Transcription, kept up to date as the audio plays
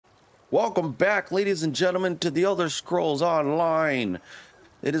Welcome back, ladies and gentlemen, to the Elder Scrolls Online.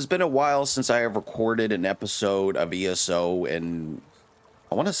 It has been a while since I have recorded an episode of ESO, and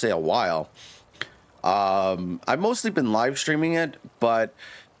I want to say a while. I've mostly been live streaming it, but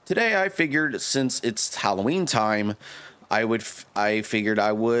today I figured since it's Halloween time, I figured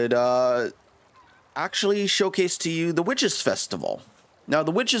I would actually showcase to you the Witches Festival. Now,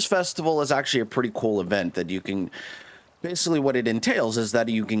 the Witches Festival is actually a pretty cool event that you can. Basically, what it entails is that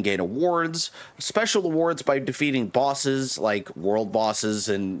you can gain awards, special awards by defeating bosses like world bosses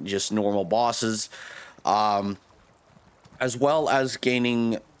and just normal bosses, as well as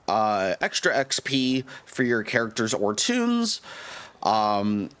gaining extra XP for your characters or tunes.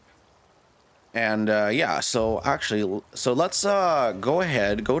 Yeah, so let's go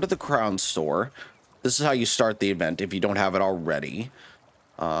ahead, go to the Crown Store. This is how you start the event if you don't have it already.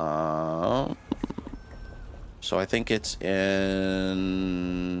 So I think it's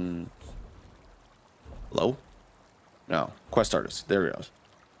in... Hello? No, Quest Artist. There it goes.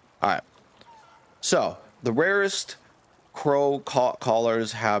 All right. So the rarest crow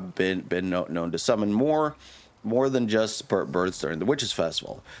callers have been known to summon more than just birds during the Witches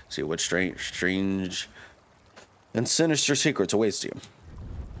Festival. See what strange and sinister secrets awaits you.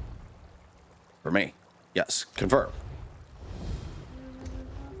 For me, yes, confirm.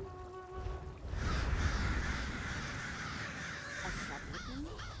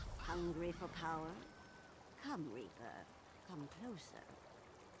 Hungry for power? Come, Reaper. Come closer.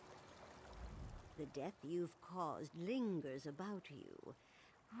 The death you've caused lingers about you.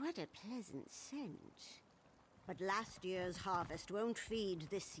 What a pleasant scent. But last year's harvest won't feed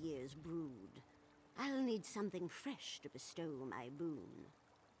this year's brood. I'll need something fresh to bestow my boon.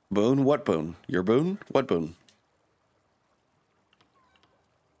 Boon? What boon? Your boon? What boon?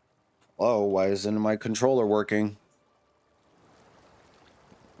 Oh, why isn't my controller working?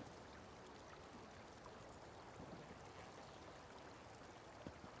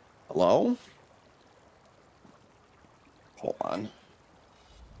 Hello? Hold on.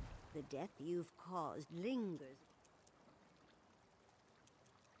 The death you've caused lingers.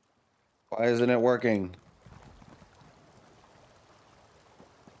 Why isn't it working?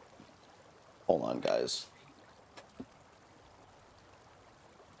 Hold on, guys.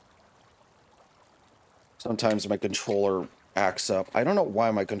 Sometimes my controller acts up. I don't know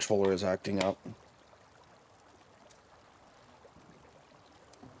why my controller is acting up.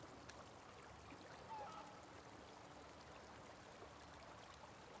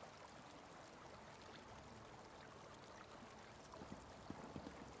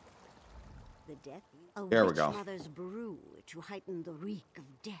 There we go. Mother's brew to heighten the reek of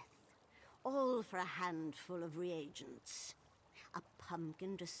death. All for a handful of reagents. A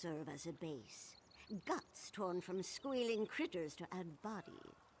pumpkin to serve as a base. Guts torn from squealing critters to add body.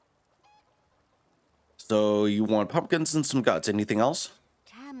 So you want pumpkins and some guts. Anything else?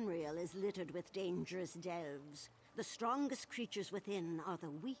 Tamriel is littered with dangerous delves. The strongest creatures within are the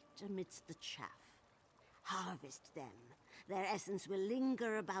wheat amidst the chaff. Harvest them. Their essence will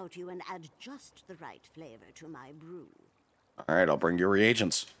linger about you and add just the right flavor to my brew. All right, I'll bring your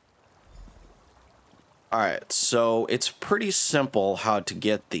reagents. All right, so it's pretty simple how to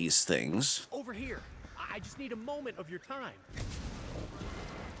get these things. Over here. I just need a moment of your time.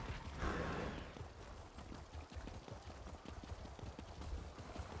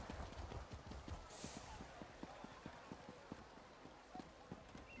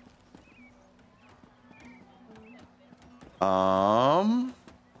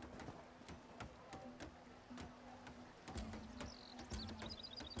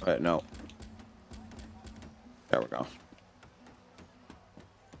 Wait, no. There we go.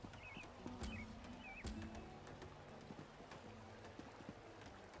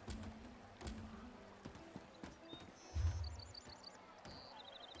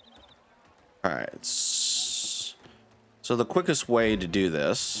 All right. So the quickest way to do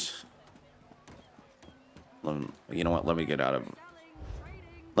this, you know what? Let me get out of.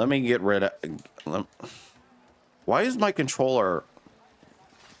 Let me get rid of. Why is my controller?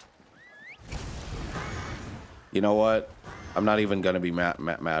 You know what? I'm not even gonna be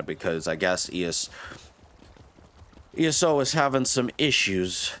mad because I guess ESO is having some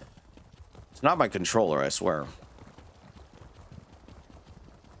issues. It's not my controller, I swear.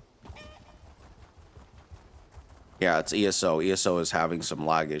 Yeah, it's ESO. ESO is having some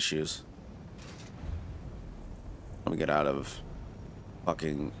lag issues. Let me get out of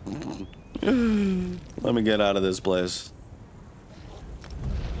fucking... Let me get out of this place.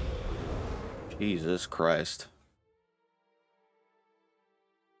 Jesus Christ.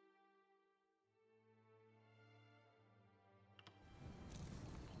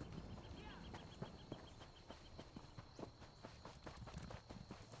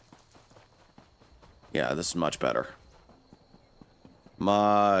 Yeah, this is much better.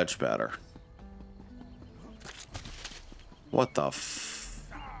 Much better. What the f...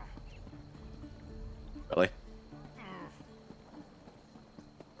 Really?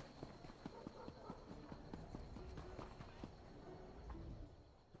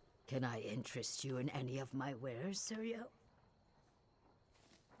 Can I interest you in any of my wares, Sirio?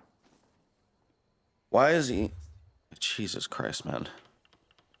 Why is he... Jesus Christ, man.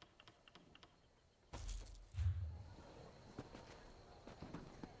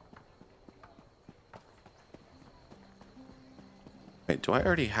 Wait, do I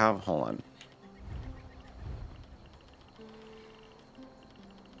already have... Hold on.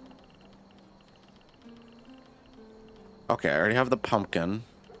 Okay, I already have the pumpkin.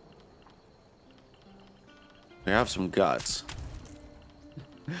 We have some guts.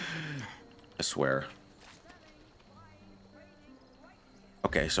 I swear.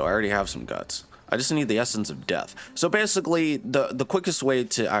 Okay, so I already have some guts. I just need the essence of death. So basically, the quickest way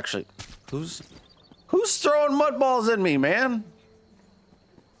to actually... Who's throwing mud balls at me, man?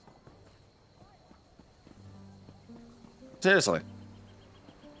 Seriously.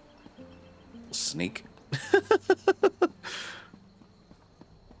 Sneak. I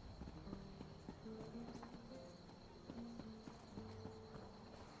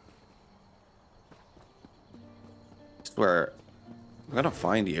swear, I'm gonna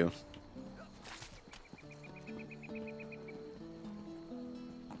find you.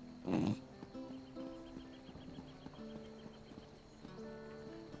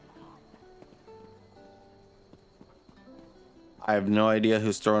 I have no idea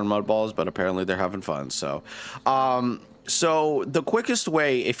who's throwing mud balls, but apparently they're having fun. So, so the quickest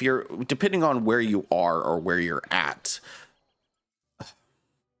way, if you're, depending on where you are or where you're at,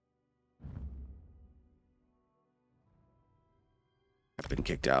 I've been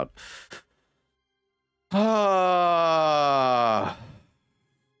kicked out.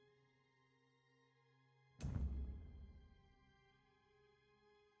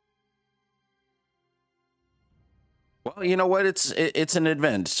 Well, you know what? It's an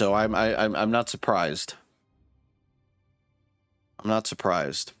event, so I'm not surprised. I'm not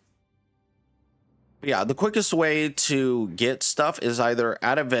surprised. But yeah, the quickest way to get stuff is either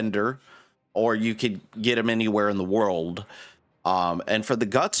at a vendor, or you could get them anywhere in the world. And for the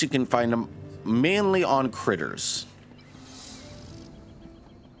guts, you can find them mainly on critters.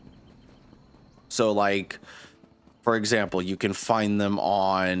 So, like, for example, you can find them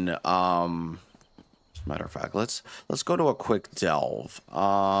on. As a matter of fact, let's go to a quick delve. Let's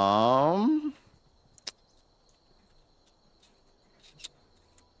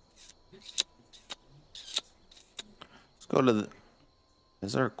go to the.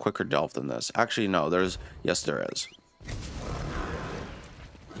 Is there a quicker delve than this? Actually, no. Yes, there is.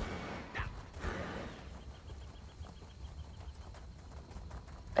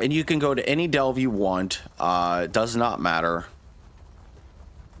 And you can go to any delve you want. It does not matter.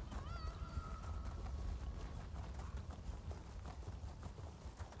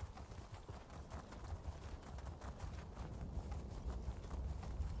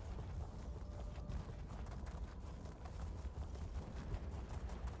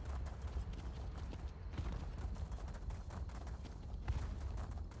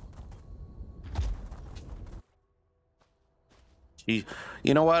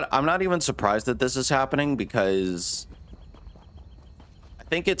 You know what? I'm not even surprised that this is happening, because I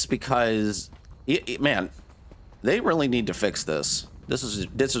think it's because, man, they really need to fix this. This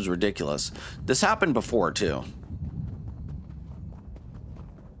is ridiculous. This happened before too.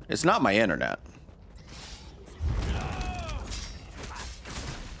 It's not my internet.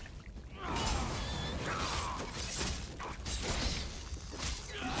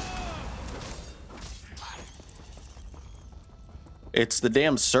 It's the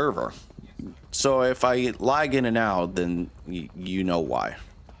damn server. So if I lag in and out, then you know why.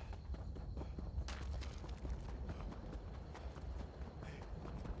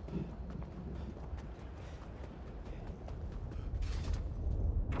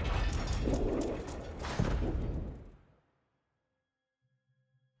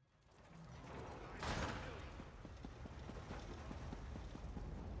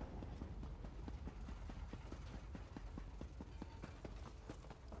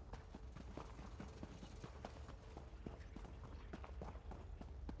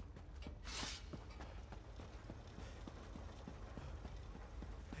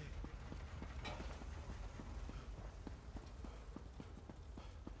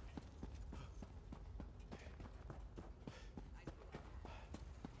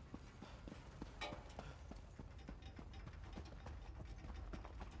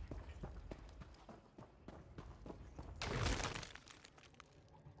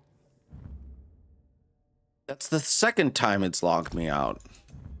 That's the second time it's logged me out.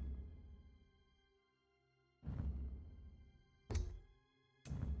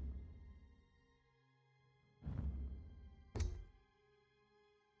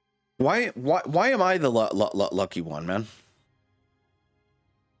 Why am I the lucky one, man?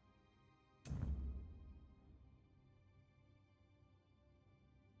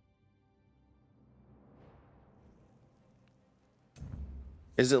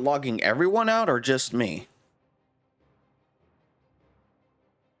 Is it logging everyone out or just me?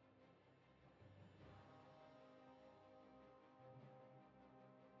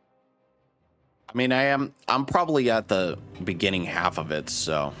 I mean, I'm probably at the beginning half of it,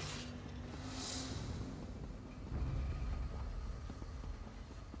 so.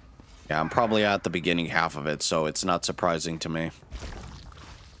 Yeah, I'm probably at the beginning half of it, so it's not surprising to me.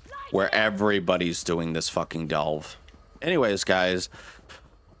 Where everybody's doing this fucking delve. Anyways, guys.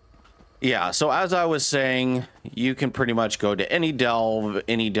 Yeah, so as I was saying, you can pretty much go to any delve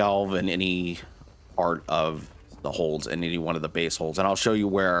in any part of the holds in any one of the base holds. And I'll show you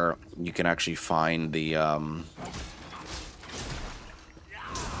where you can actually find the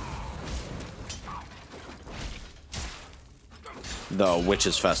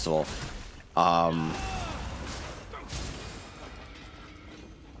Witches Festival. Aw.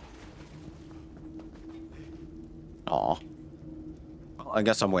 Well, I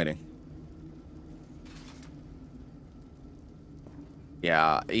guess I'm waiting.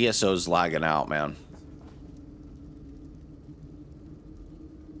 Yeah, ESO's lagging out, man.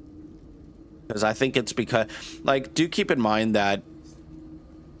 Because I think it's because, like, do keep in mind that,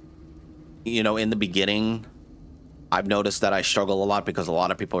 you know, in the beginning, I've noticed that I struggle a lot because a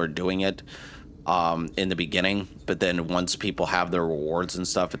lot of people are doing it in the beginning. But then once people have their rewards and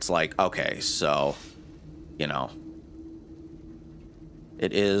stuff, it's like, okay, so, you know,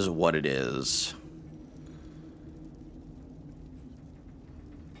 it is what it is.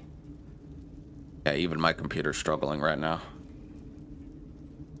 Yeah, even my computer's struggling right now.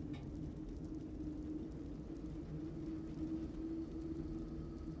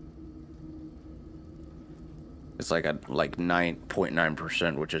 It's like at like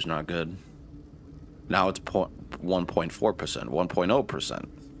 9.9%, which is not good. Now it's 1.4%, 1.0%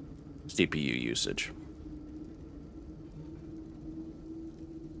 CPU usage.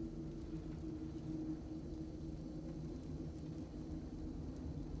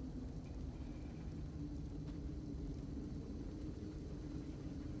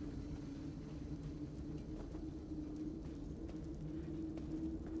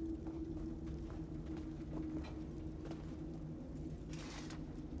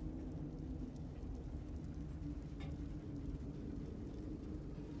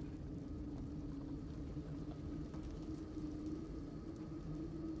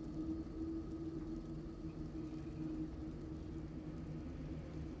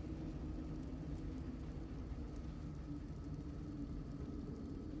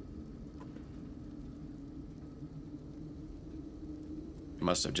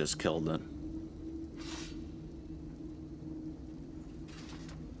 Must have just killed it.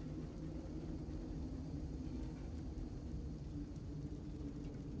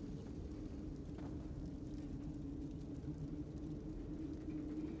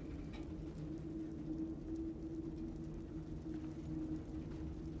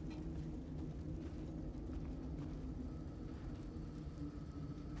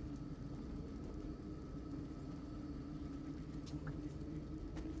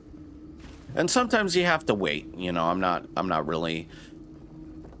 And sometimes you have to wait, you know. I'm not really.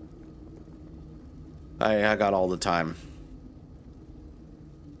 I got all the time.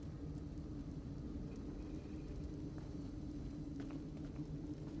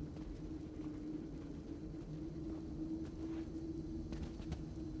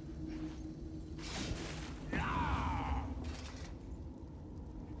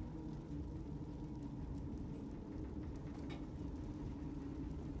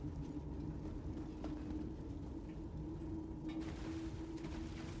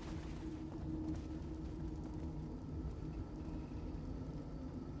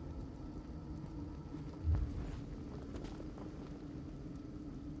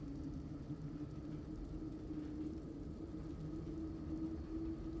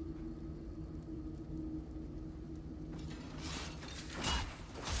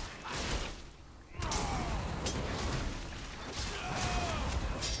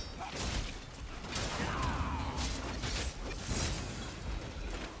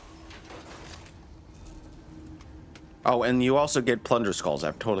 Oh, and you also get plunder skulls.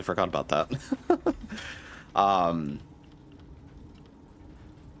 I've totally forgot about that.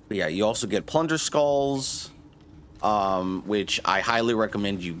 Yeah, you also get plunder skulls. which I highly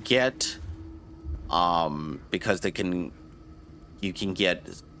recommend you get, because you can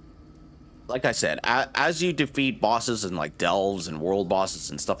get, like I said, as you defeat bosses and like delves and world bosses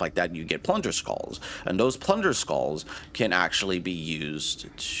and stuff like that, you get plunder skulls, and those plunder skulls can actually be used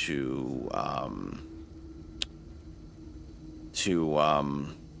to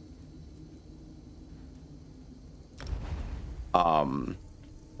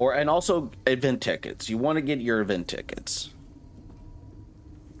and also event tickets. You want to get your event tickets.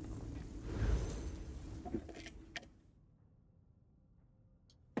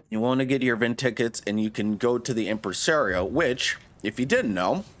 You want to get your event tickets, and you can go to the Impresario, which, if you didn't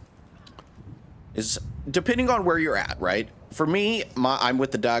know, is depending on where you're at, right? For me, I'm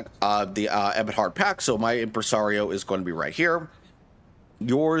with the Ebonheart pack, so my Impresario is going to be right here.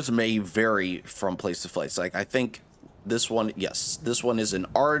 Yours may vary from place to place. Like, I think this one, yes, this one is in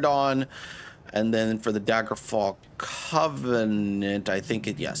Ardon, and then for the Daggerfall Covenant, I think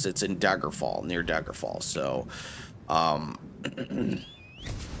it's in Daggerfall, near Daggerfall. So,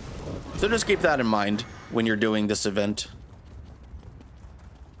 so just keep that in mind when you're doing this event.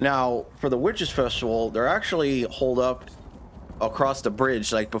 Now, for the Witches Festival, they're actually holed up across the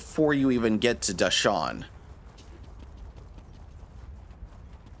bridge, like before you even get to Dashan.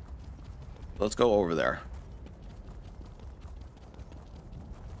 Let's go over there.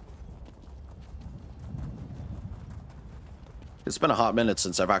 It's been a hot minute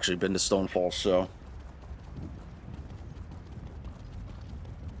since I've actually been to Stonefall, so...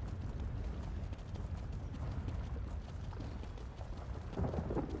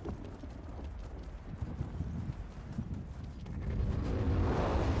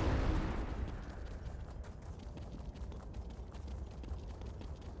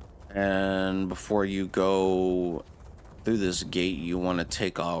 And before you go through this gate, you want to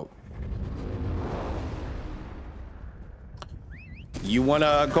take out... You want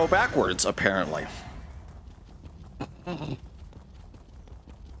to go backwards, apparently. You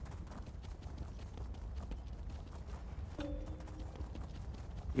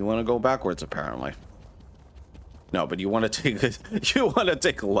want to go backwards, apparently. No, but you want to take you want to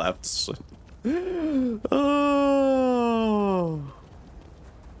take lefts. Oh.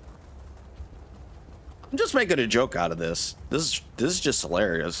 I'm just making a joke out of this. This is just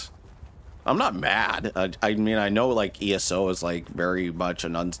hilarious. I'm not mad. I mean, I know like ESO is like very much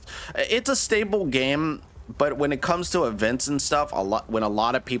it's a stable game, but when it comes to events and stuff, when a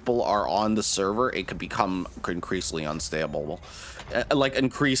lot of people are on the server, it could become increasingly unstable. Like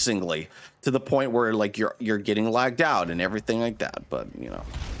increasingly to the point where like you're getting lagged out and everything like that. But you know,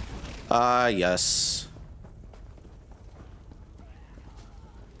 yes.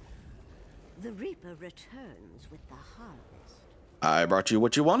 The Reaper returns with the harvest. I brought you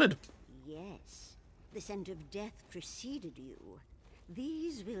what you wanted. Yes, the scent of death preceded you.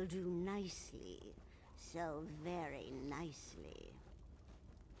 These will do nicely. So very nicely.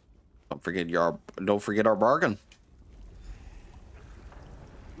 Don't forget our bargain.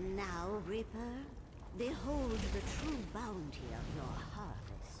 Now, Reaper, behold the true bounty of your harvest.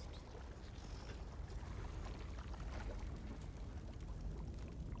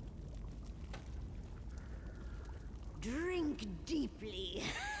 Drink deeply.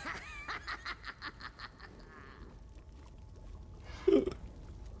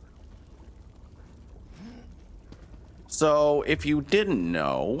 So, if you didn't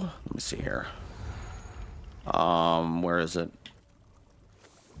know, let me see here. Where is it?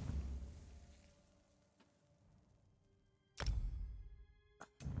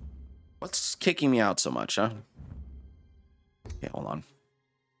 What's kicking me out so much, huh? Okay, hold on.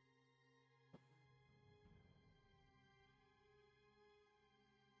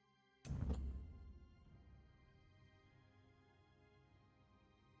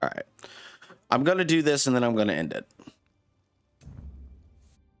 All right. I'm going to do this and then I'm going to end it.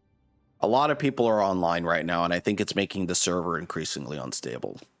 A lot of people are online right now, and I think it's making the server increasingly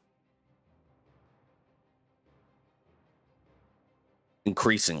unstable.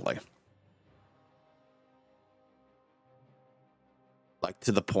 Increasingly. Like,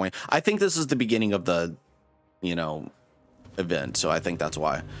 to the point. I think this is the beginning of the, you know, event, so I think that's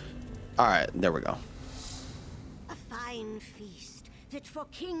why. All right, there we go. A fine feast, fit for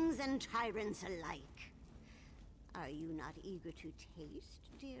kings and tyrants alike. Are you not eager to taste,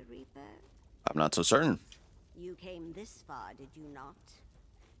 dear Reaper? I'm not so certain. You came this far, did you not?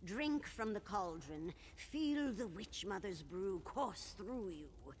 Drink from the cauldron, feel the Witch Mother's brew course through you.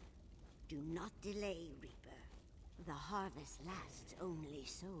 Do not delay, Reaper. The harvest lasts only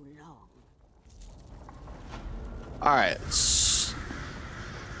so long. All right.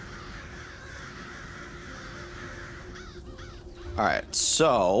 All right,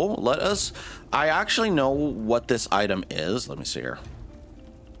 so let us. I actually know what this item is. Let me see here.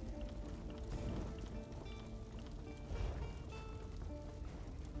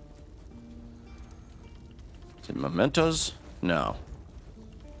 Is it mementos? No.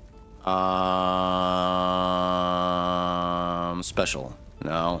 Special.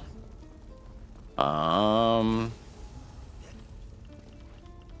 No. I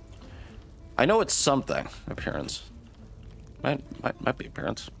know it's something. Appearance. Might be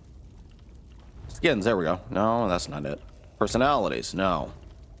appearance. Skins, there we go. No, that's not it. Personalities, no.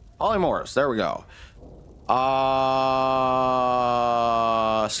 Polymorphs, there we go.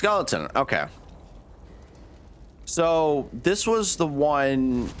 Skeleton, okay. So this was the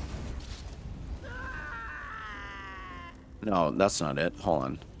one. No, that's not it. Hold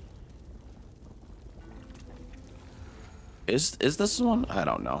on. Is this one? I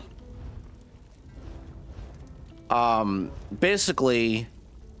don't know. Basically,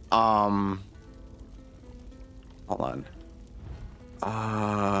 hold on.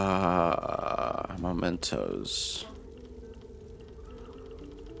 Mementos.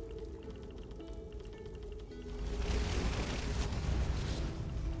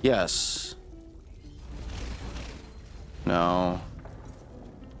 Yes. No.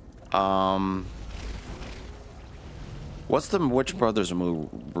 What's the Witch Brothers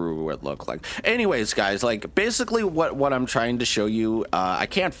brew look like? Anyways, guys, like basically what I'm trying to show you, I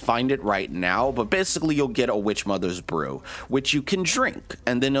can't find it right now, but basically you'll get a Witch Mother's brew, which you can drink,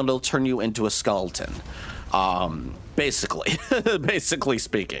 and then it'll turn you into a skeleton. Basically, basically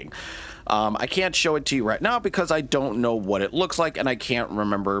speaking. I can't show it to you right now because I don't know what it looks like, and I can't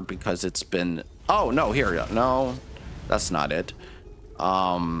remember because it's been. Oh no, here we go. No, that's not it.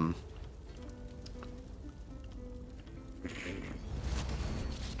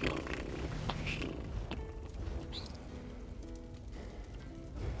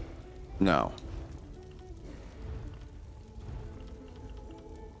 No.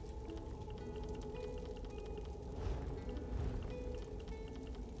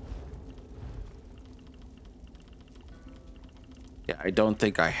 Yeah, I don't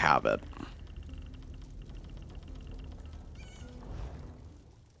think I have it.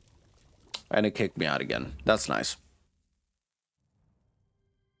 And it kicked me out again. That's nice.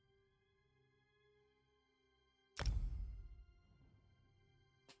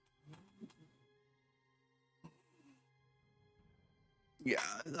 Yeah,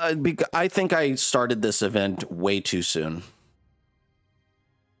 I think I started this event way too soon.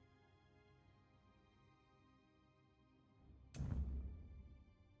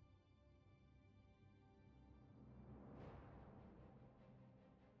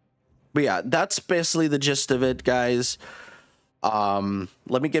 But yeah, that's basically the gist of it, guys.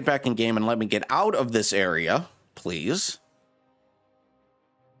 Let me get back in game and let me get out of this area, please.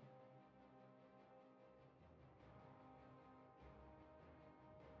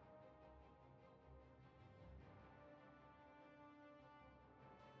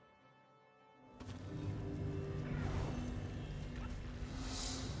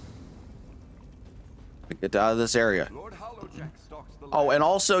 Get out of this area. Oh, and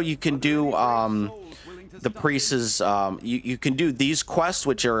also you can do the priest's you can do these quests,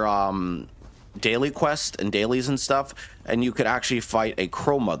 which are daily quests and dailies and stuff, and you could actually fight a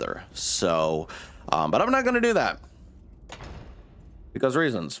Crow Mother. So but I'm not gonna do that because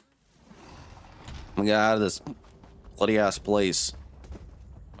reasons. Let me get out of this bloody ass place.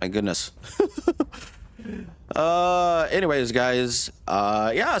 My goodness. Anyways, guys,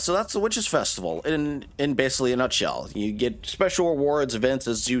 yeah, so that's the Witches Festival in basically a nutshell. You get special rewards, events,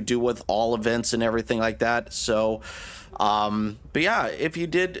 as you do with all events and everything like that. So but yeah, if you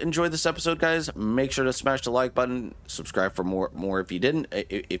did enjoy this episode, guys, make sure to smash the like button, subscribe for more if you didn't.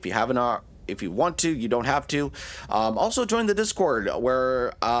 If you haven't, if you want to, you don't have to. Also join the Discord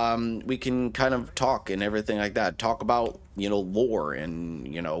where we can kind of talk and everything like that, talk about, you know, lore and,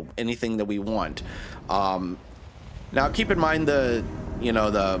 you know, anything that we want. Now keep in mind the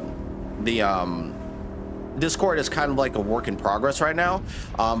Discord is kind of like a work in progress right now,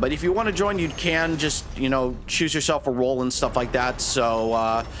 but if you want to join, you can just, you know, choose yourself a role and stuff like that.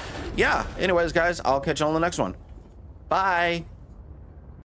 So yeah, anyways, guys, I'll catch you on the next one. Bye.